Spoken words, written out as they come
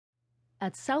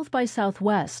At South by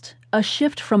Southwest, A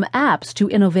Shift from Apps to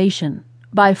Innovation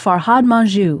by Farhad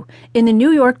Manjoo in the New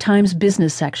York Times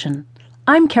Business section.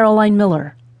 I'm Caroline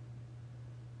Miller.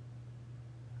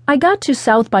 I got to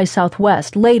South by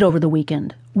Southwest late over the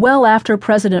weekend, well after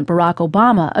President Barack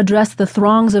Obama addressed the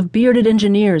throngs of bearded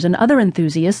engineers and other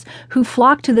enthusiasts who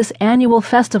flocked to this annual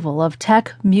festival of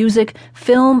tech, music,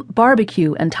 film,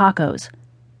 barbecue, and tacos.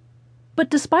 But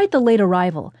despite the late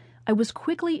arrival, I was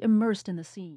quickly immersed in the scene.